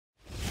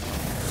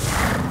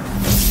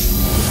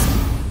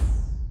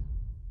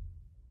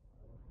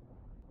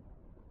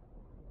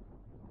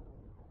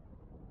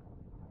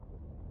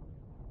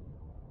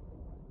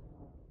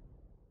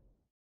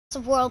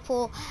of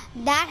whirlpool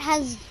that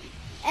has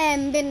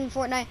been in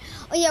Fortnite.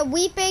 Oh yeah,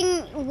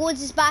 Weeping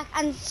Woods is back,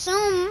 and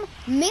some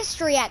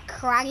mystery at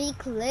Craggy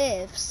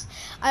Cliffs.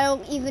 I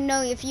don't even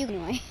know if you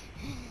know.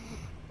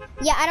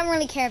 Yeah, I don't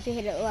really care if you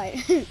hit it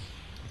right.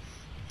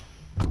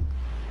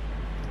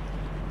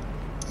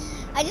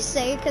 I just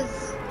say it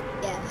because,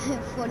 yeah,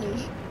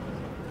 funny.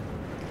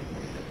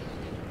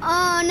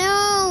 Oh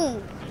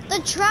no! The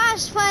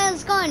trash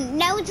pile's gone.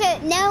 No,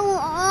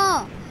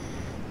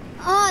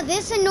 Oh,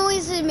 this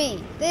annoys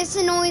me. This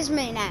annoys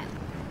me now.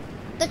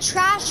 The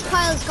trash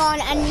pile's gone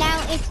and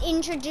now it's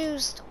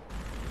introduced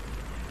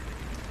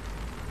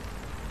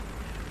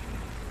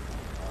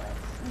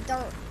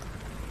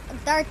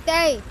dark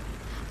day.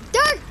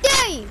 Dark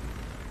day!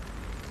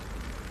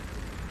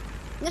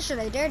 This is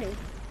really dirty.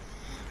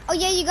 Oh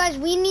yeah, you guys,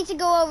 we need to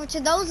go over to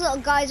those little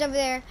guys over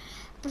there.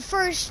 But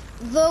first,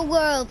 the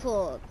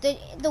whirlpool. The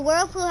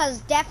whirlpool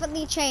has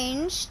definitely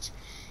changed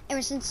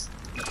ever since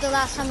the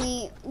last time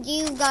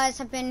you guys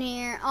have been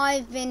here.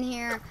 I've been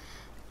here.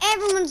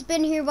 Everyone's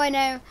been here by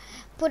now.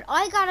 But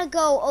I gotta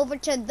go over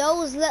to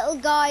those little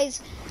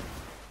guys.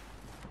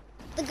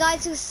 The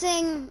guys who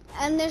sing,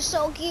 and they're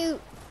so cute.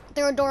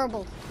 They're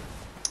adorable.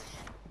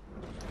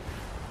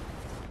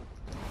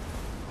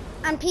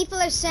 And people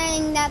are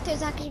saying that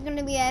there's actually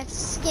gonna be a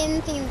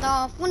skin themed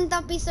off. Wouldn't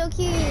that be so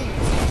cute?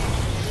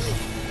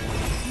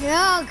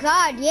 Oh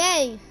God,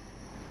 yay.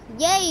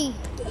 Yay.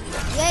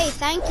 Yay,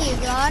 thank you,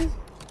 God.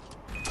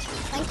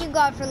 Thank you,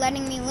 God, for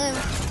letting me live.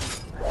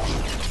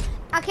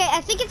 Okay,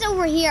 I think it's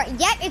over here.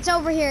 Yep, it's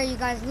over here, you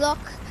guys. Look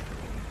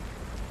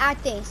at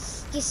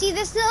this. Do you see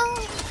this little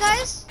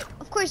guys?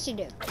 Of course you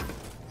do.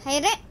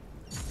 Hit it.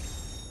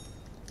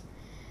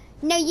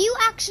 Now you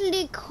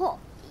actually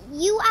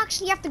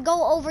have to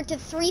go over to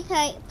 3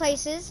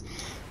 places.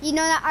 You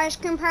know that ice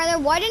cream parlor?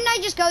 Why didn't I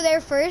just go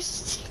there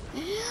first?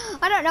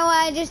 I don't know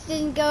why I just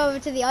didn't go over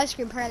to the ice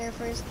cream parlor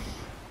first.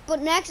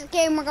 But next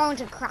game we're going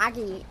to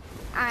Craggy.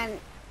 And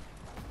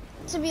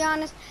to be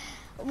honest,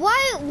 why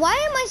am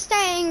I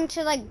staying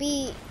to like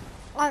be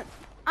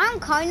I'm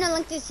kind of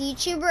like this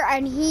YouTuber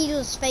and he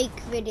does fake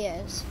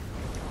videos.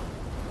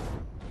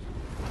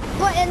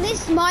 But at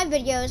least my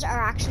videos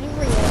are actually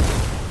real.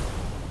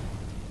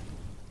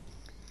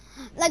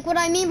 Like what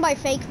I mean by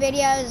fake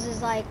videos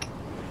is like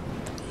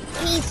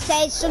he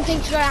says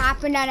something's gonna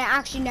happen and it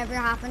actually never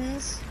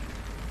happens.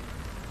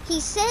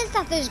 He says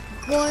that there's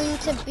going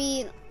to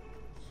be,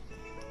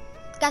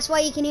 guess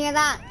why you can hear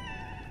that?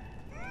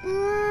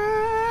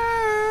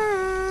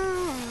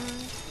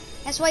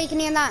 That's why you can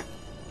hear that.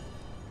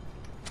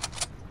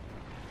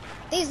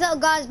 These little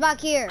guys back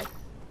here.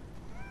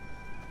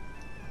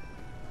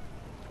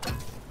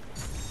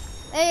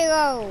 There you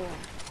go.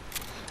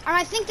 And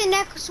I think the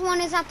next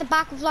one is at the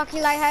back of Lucky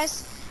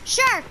Lighthouse.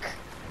 Shark,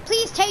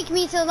 please take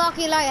me to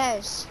Lucky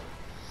Lighthouse.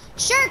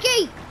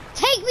 Sharky,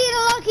 take me to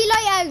Lucky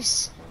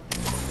Lighthouse.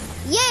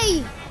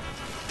 Yay!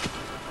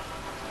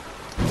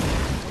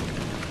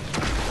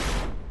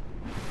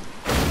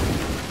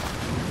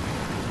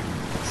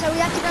 So we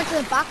have to go to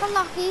the back of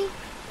Lucky.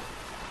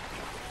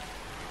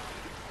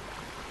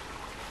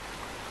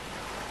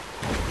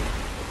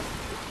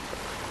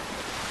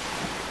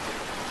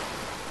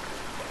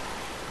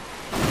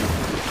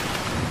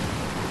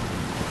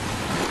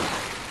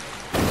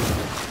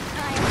 I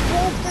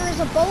hope there is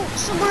a boat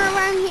somewhere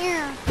around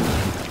here.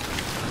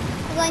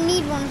 Because I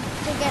need one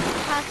to get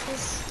past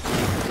this.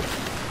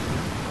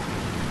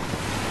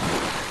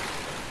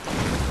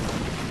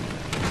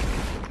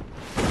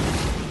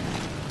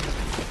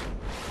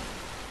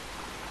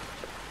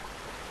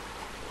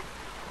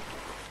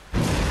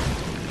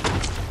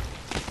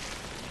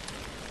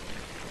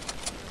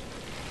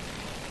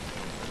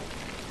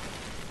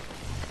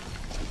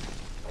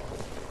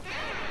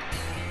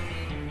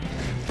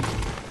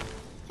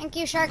 Thank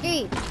you,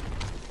 Sharky.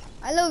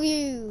 I love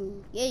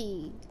you.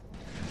 Yay.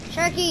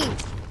 Sharky.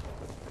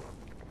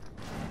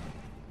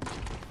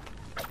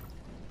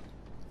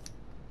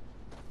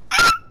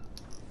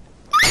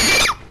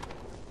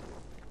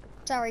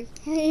 Sorry.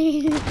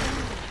 Okay,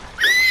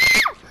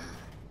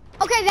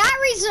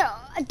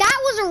 that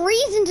was a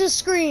reason to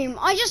scream.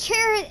 I just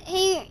hear it.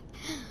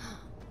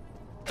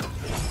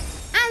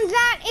 And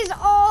that is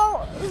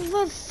all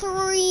the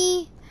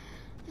 3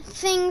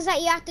 things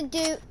that you have to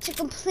do to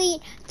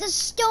complete the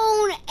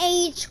Stone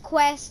Age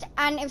quest.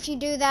 And if you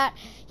do that,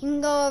 you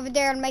can go over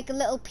there and make a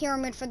little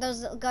pyramid for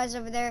those little guys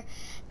over there.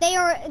 They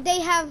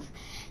have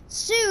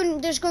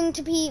soon there's going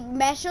to be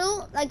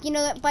metal, like, you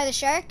know, by the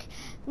shark.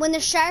 When the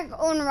shark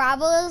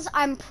unravels,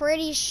 I'm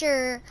pretty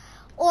sure,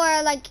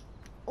 or like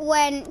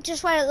when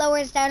it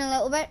lowers down a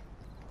little bit,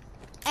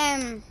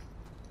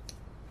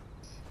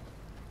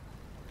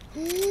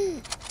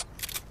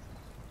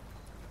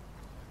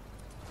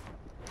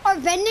 are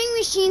vending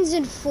machines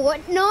in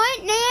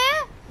Fortnite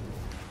now?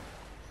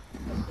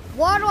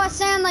 Why do I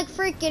sound like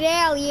freaking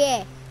hell?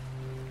 Yeah.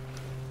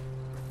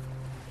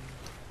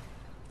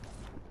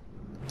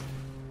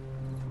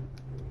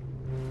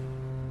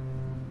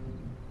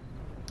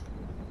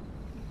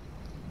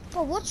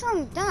 But what's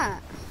wrong with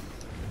that?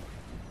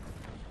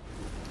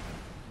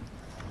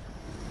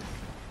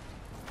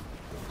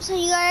 So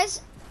you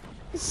guys,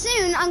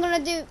 soon I'm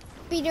gonna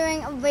be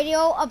doing a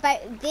video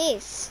about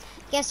this.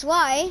 Guess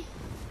why?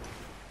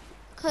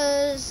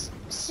 Cause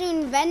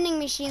soon vending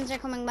machines are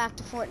coming back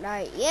to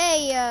Fortnite.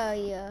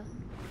 Yeah.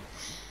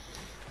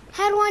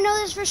 How do I know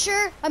this for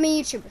sure? I'm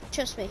a YouTuber,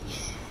 trust me.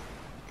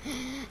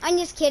 I'm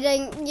just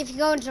kidding. If you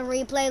go into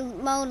replay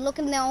mode, look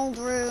in the old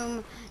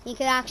room, you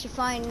can actually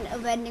find a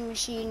vending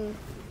machine.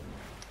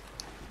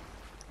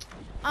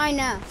 I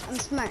know, I'm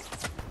smart.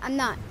 I'm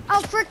not.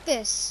 Oh, frick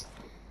this.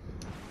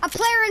 A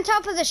player on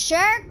top of the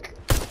shark?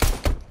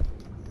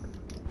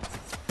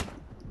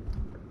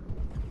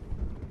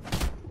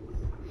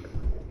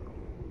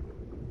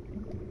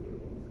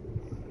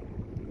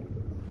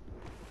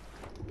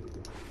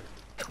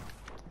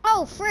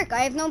 Oh, frick,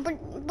 I have no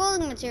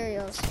building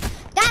materials.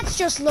 That's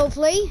just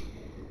lovely.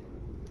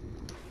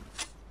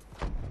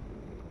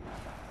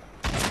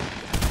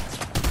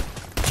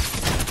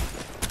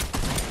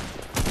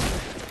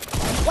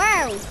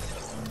 Wow.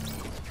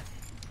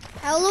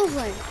 How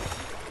lovely.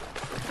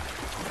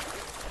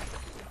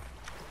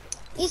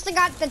 At least I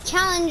got the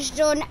challenge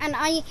done, and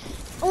I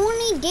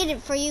only did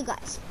it for you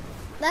guys.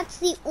 That's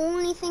the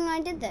only thing I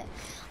did there.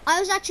 I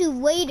was actually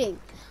waiting.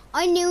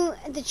 I knew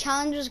the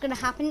challenge was going to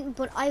happen,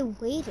 but I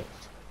waited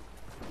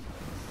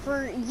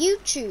for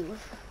YouTube.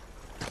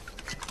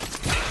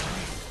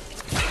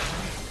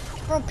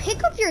 Bro,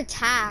 pick up your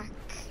tack.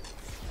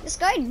 This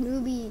guy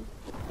newbie.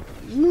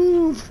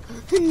 Noob.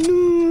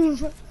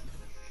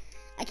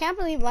 I can't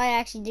believe I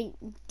actually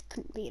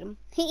couldn't beat him.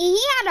 He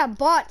had a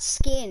bought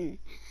skin.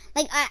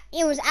 Like,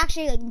 it was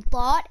actually like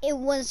bought. It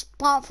was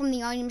bought from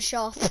the item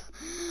shop.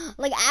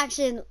 Like,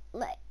 actually,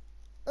 like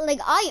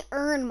I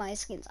earn my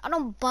skins. I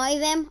don't buy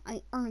them,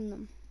 I earn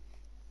them.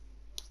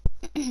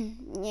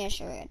 Yeah,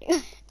 sure I do.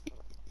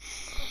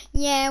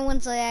 Yeah,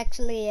 once I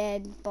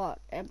actually bought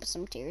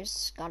some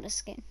tiers, got a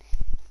skin.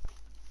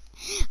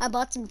 I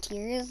bought some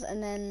tiers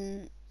and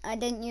then I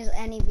didn't use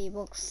any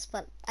V-Bucks,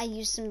 but I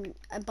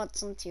bought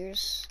some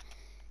tiers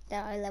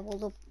that I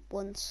leveled up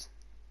once.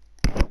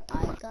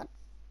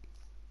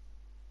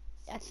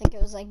 I think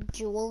it was like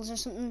jewels or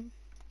something.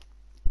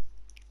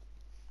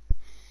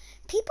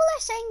 People are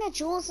saying that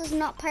Jules is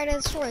not part of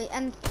the story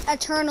and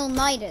Eternal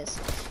Night is.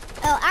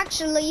 Well,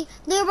 actually,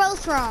 they're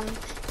both wrong.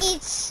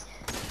 It's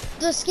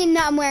the skin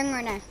that I'm wearing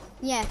right now.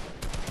 Yeah.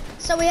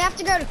 So we have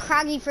to go to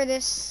Craggy for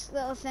this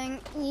little thing.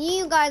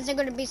 You guys are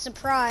going to be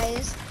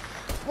surprised.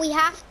 We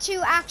have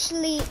to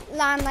actually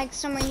land like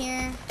somewhere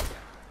here.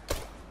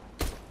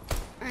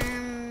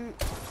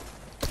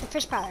 The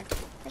fish parlor.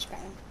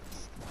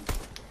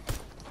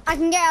 I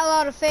can get a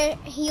lot of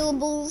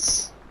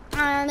healables.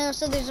 And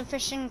also there's a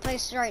fishing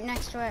place right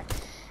next to it.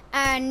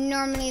 And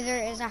normally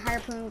there is a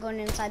harpoon gun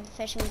inside the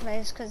fishing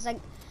place. Because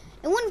like,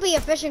 it wouldn't be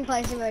a fishing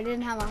place if I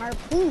didn't have a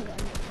harpoon gun.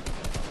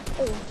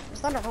 Oh,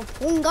 is that a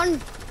harpoon gun?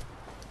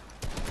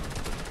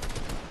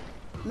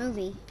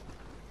 Movie.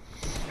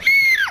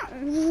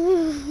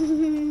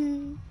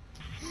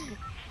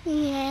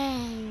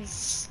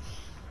 Yes.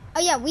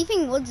 Oh yeah,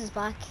 Weeping Woods is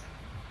back.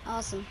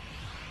 Awesome.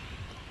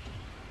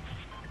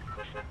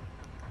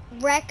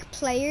 Wreck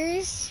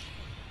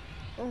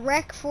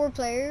 4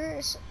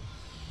 players.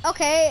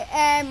 Okay,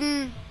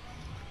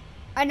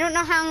 I don't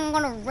know how I'm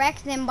gonna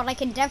wreck them, but I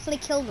can definitely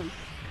kill them.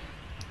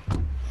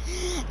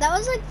 That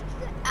was like,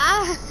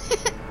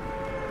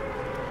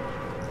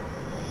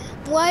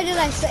 why did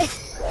I say?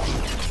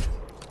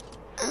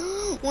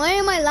 Why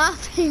am I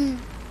laughing?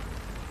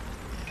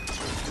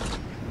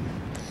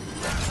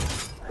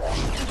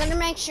 I'm gonna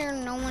make sure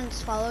no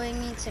one's following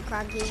me to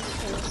Craggy,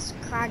 because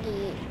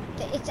Craggy,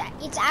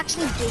 it's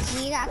actually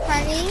busy at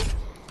Craggy.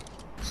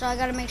 So I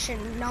gotta make sure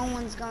no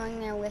one's going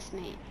there with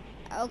me.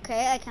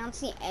 Okay, I can't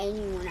see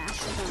anyone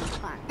actually going to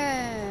climb.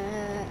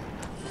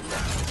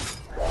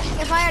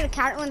 If I had a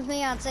cat with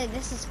me, I'd say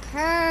this is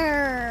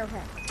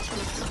perfect.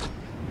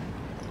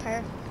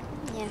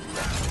 Yeah.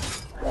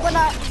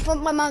 But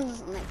my mom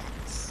doesn't like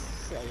cats.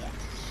 So yeah.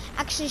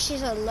 Actually,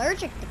 she's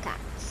allergic to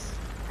cats,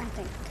 I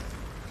think.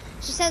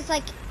 She says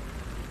like,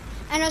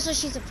 and also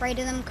she's afraid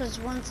of them because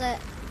once a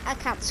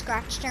cat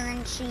scratched her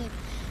and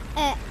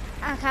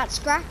a cat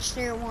scratched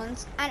her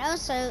once, and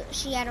also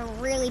she had a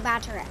really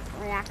bad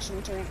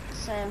reaction to it,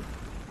 so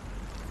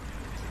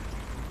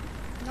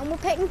no more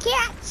petting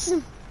cats.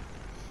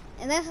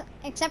 And that's,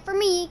 except for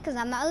me, because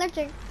I'm not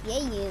allergic. Yeah.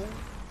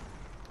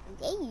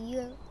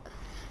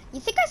 You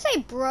think I say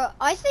bro?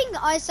 I think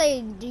I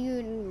say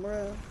dude,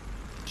 bro.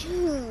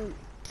 Dude,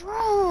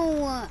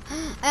 bro.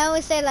 I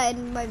always say that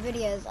in my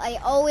videos. I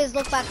always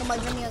look back at my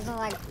videos and I'm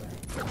like,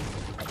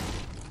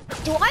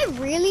 do I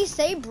really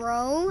say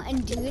bro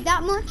and dude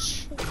that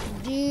much?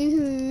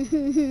 Dude.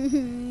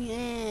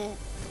 Yeah.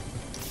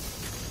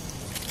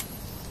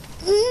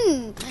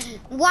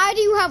 Why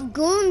do you have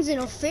guns in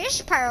a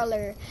fish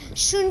parlor?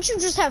 Shouldn't you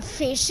just have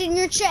fish in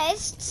your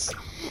chests?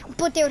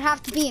 But they would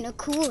have to be in a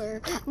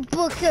cooler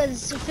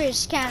because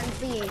fish can't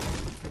be.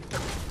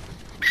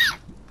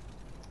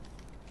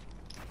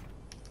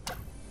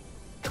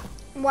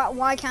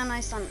 Why can't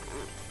I stun?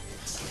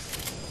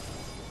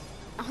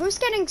 Who's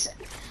getting?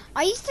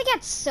 I used to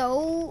get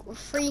so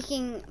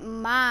freaking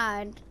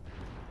mad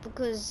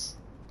because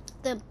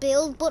the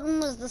build button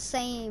was the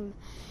same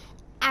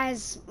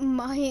as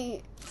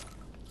my.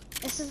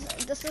 This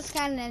is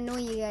kind of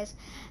annoying, you guys.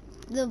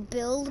 The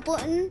build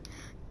button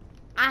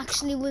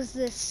actually was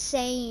the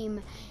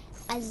same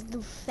as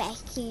the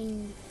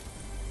fucking.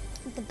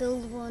 The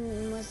build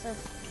button was the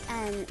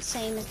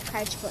same as the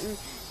crouch button,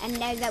 and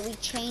now that we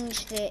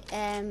changed it,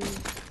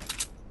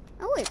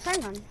 oh wait,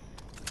 hang on.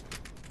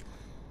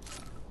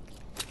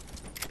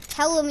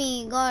 Tell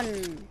me,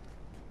 gun.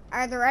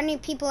 Are there any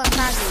people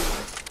attacking me?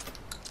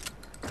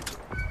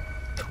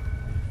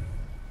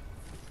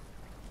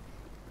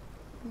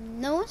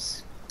 No.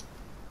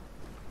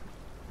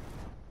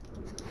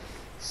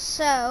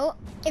 So,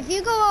 if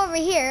you go over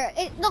here,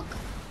 look,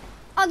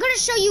 I'm gonna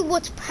show you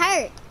what's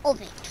part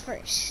of it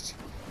first.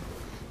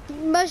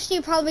 Most of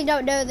you probably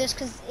don't know this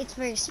because it's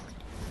very secret.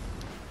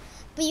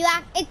 But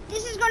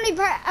this is going to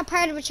be a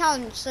part of a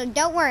challenge, so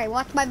don't worry.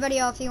 Watch my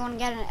video if you want to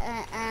get it.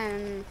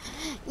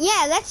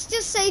 Yeah, let's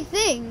just say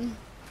thing.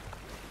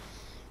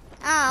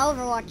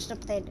 Overwatch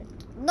updated.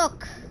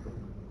 Look.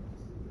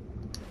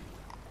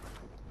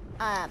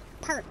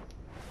 Part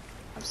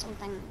of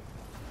something.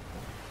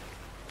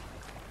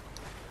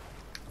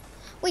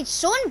 Wait,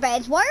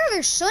 sunbeds? Why are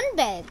there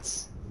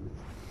sunbeds?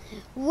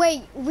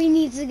 Wait, we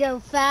need to go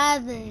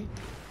farther.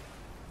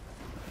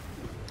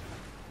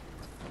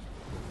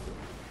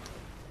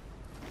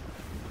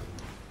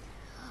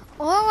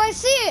 Oh, I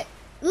see it.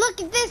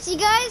 Look at this, you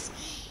guys.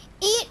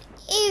 It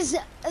is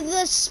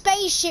the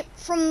spaceship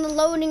from the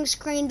loading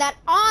screen that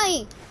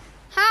I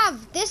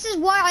have. This is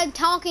why I'm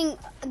talking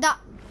that.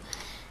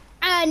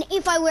 And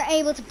if I were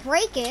able to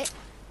break it,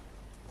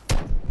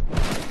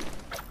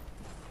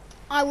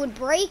 I would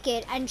break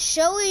it and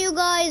show you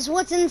guys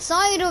what's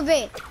inside of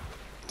it.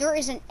 There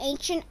is an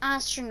ancient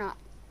astronaut.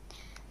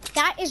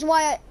 That is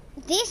why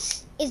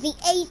this is the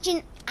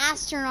ancient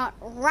astronaut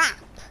wrap.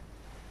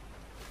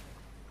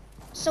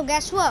 So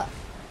guess what?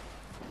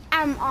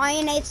 Am I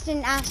an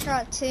ancient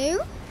astronaut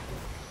too?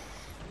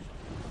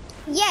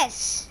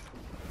 Yes,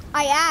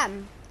 I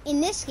am.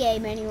 In this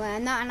game anyway.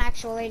 I'm not an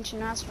actual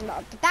ancient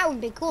astronaut, but that would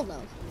be cool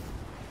though.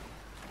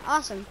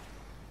 Awesome.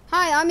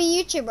 Hi, I'm a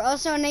YouTuber,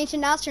 also an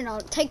ancient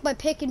astronaut. Take my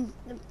pick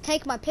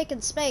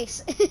in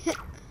space.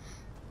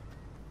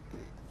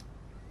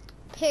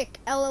 Pick,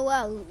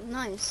 LOL,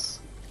 nice.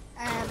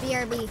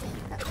 BRB.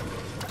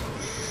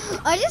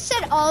 I just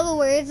said all the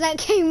words that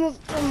came up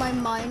from my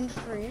mind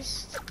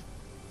first.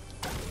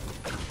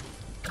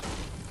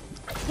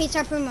 Peace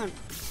out, Poon.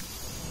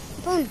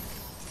 Poon.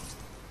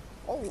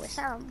 Oh, is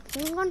that a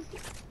Poon gun?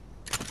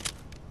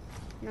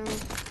 No.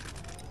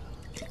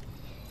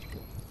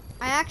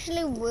 I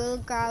actually will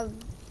grab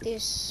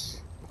this,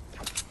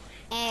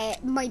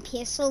 my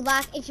pistol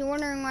back. If you're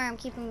wondering why I'm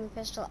keeping the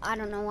pistol, I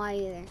don't know why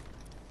either.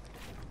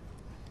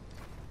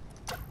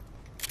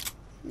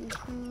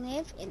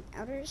 Live in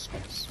outer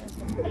space.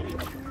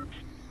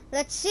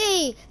 Let's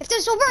see if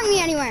this will bring me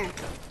anywhere.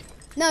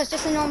 No, it's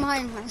just a normal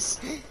hiding place.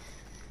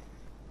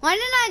 Why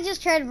didn't I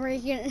just try to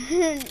break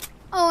it?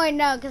 Oh wait,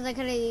 no, because I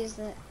could have used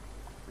it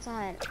to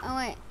hide. Oh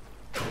wait.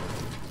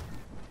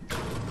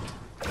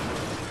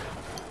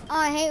 Oh,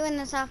 I hate when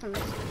this happens.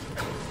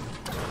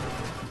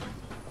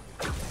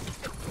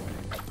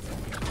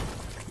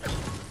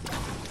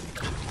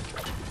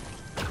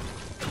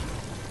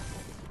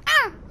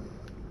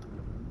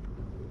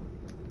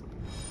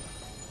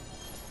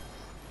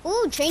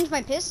 Ooh, change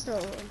my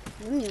pistol.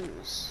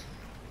 News.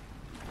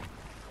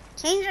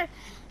 Change it.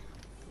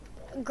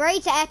 Gray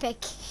to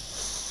epic.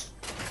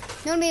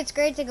 Normally it's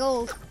gray to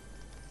gold.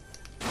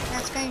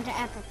 That's going to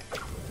epic.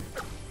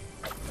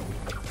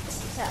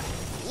 So,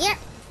 yeah.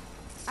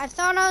 I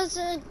thought I was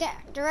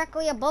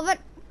directly above it.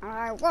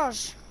 I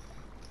was.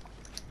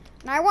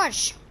 And I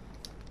was.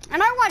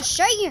 And I was,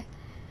 show you.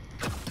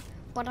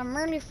 But I'm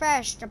really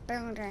fast at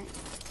building.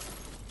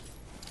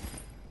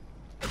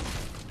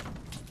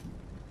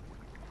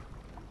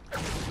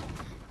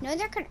 No,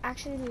 there could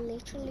actually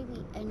literally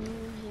be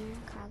anyone here,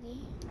 Kagi.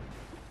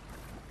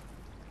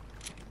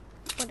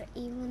 But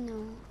even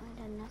though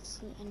I did not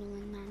see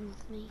anyone land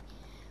with me,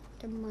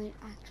 there might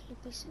actually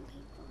be some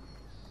people.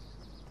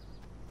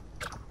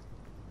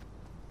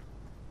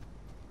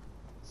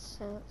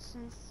 So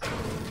since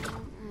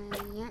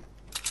yeah.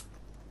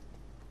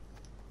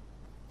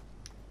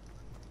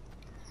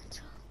 Let's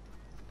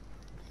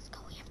go.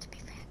 We have to be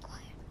very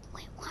quiet.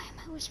 Wait, why am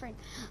I whispering?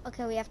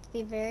 Okay, we have to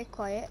be very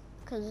quiet,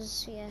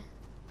 cause yeah.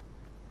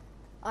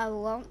 I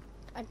don't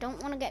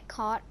want to get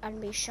caught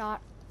and be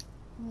shot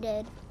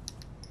dead.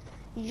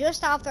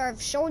 Just after I've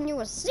shown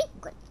you a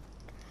secret.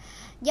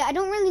 Yeah, I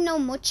don't really know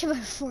much about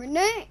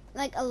Fortnite.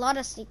 Like, a lot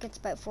of secrets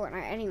about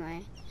Fortnite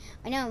anyway.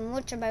 I know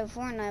much about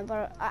Fortnite,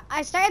 but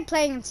I started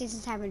playing in Season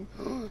 7.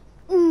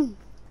 Ooh,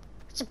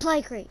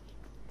 supply crate.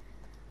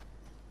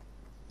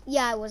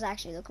 Yeah, I was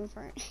actually looking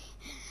for it.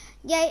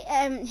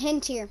 Yeah,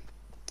 hint here.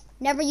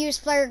 Never use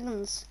flare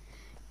guns.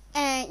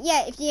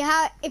 Yeah,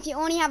 if you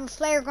only have a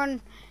flare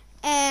gun,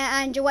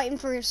 and you're waiting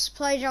for your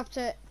supply drop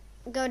to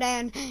go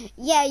down.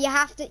 Yeah, you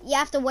have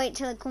to wait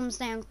till it comes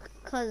down,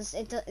 because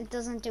it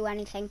doesn't do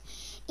anything.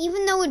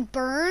 Even though it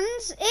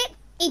burns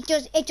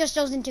it just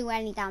doesn't do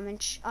any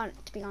damage on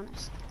it, to be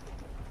honest.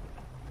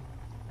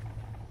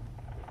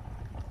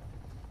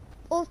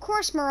 Well, of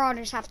course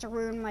Marauders have to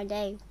ruin my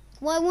day.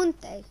 Why wouldn't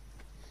they?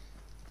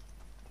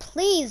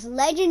 Please,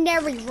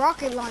 legendary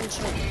rocket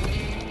launcher.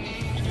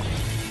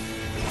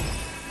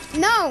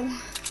 No!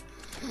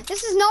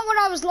 This is not what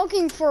I was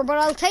looking for, but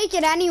I'll take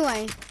it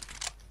anyway.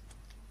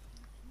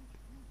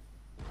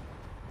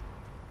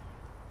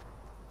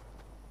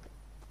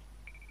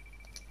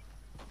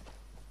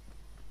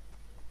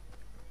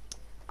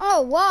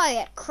 Oh,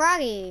 Wyatt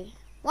Craggy.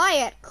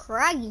 Wyatt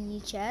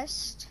Craggy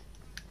chest.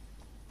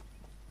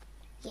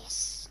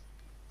 Yes.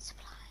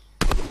 Supply.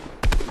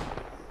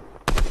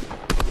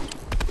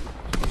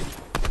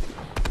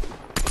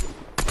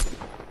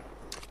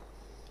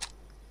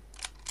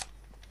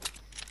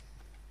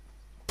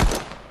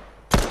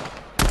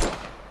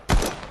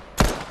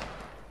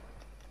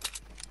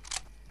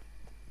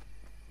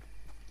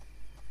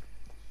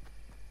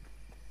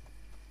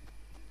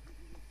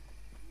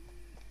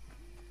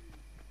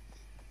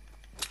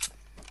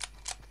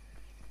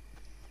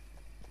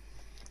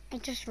 I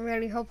just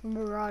really hope a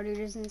Marauder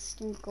doesn't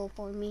sneak up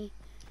on me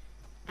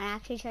and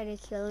actually try to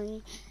kill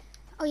me.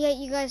 Oh yeah,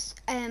 you guys,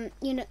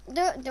 you know,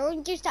 there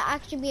used to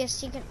actually be a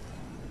secret.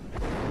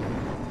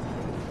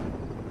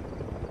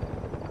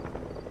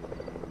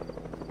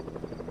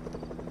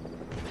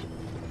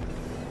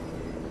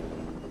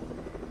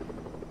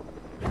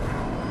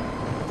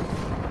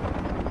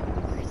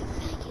 Where the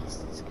heck is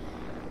this guy?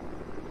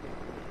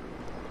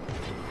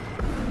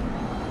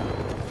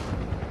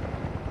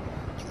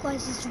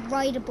 Guys, it's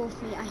right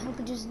above me. I hope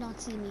it does not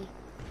see me.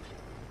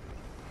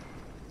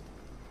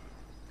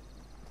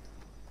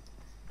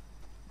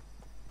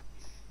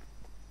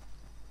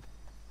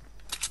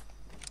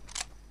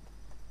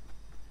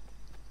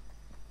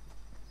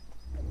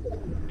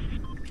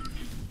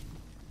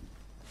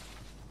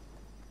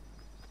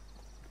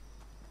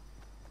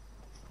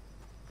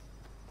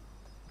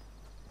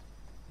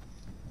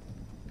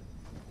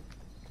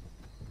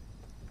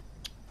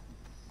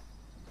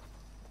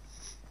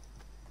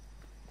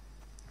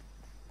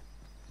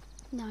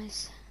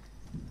 Nice.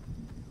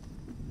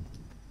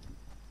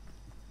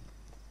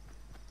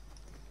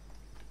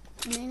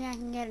 Maybe I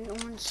can get an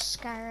orange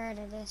scar out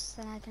of this,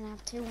 then I can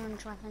have 2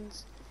 orange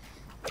weapons.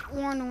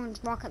 Or an orange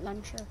rocket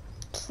launcher.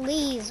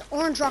 Please,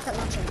 orange rocket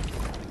launcher.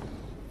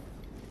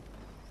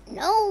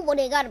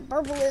 Nobody got a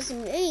purple as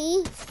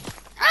me.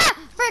 Ah!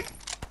 Frick!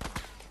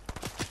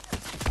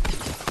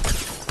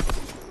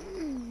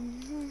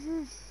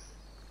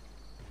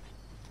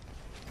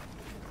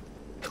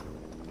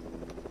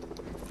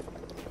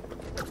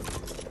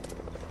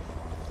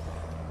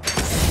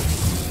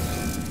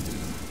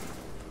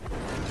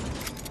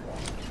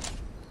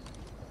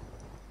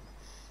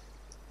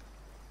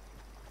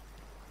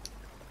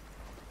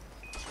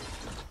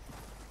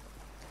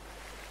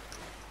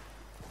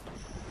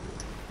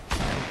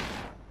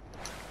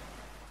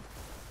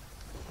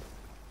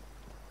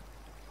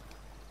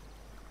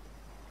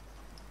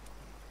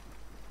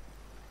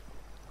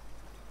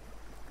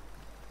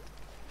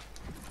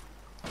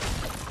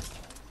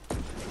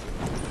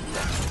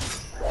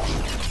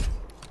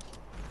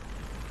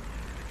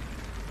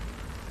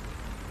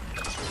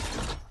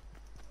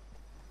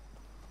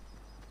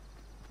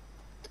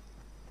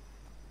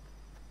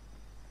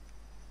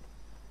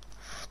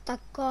 That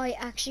guy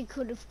actually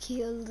could have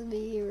killed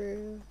me,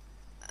 bro.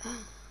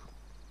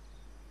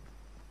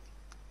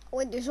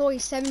 Wait, there's only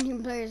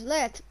 17 players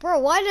left. Bro,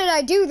 why did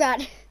I do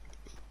that?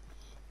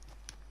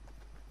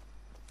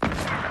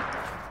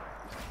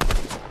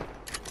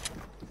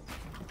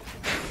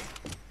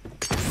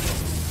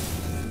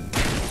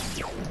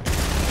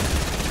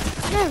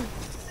 No.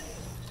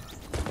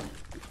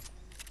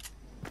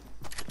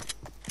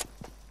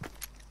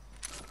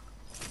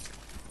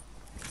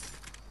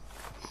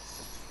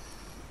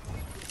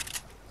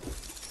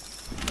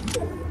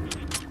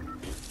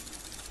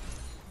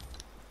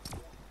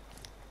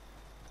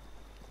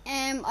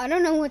 I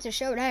don't know what to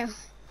show now.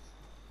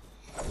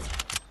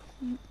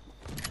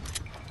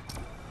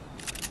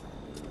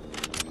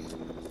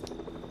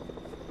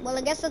 Well,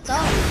 I guess that's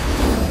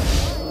all.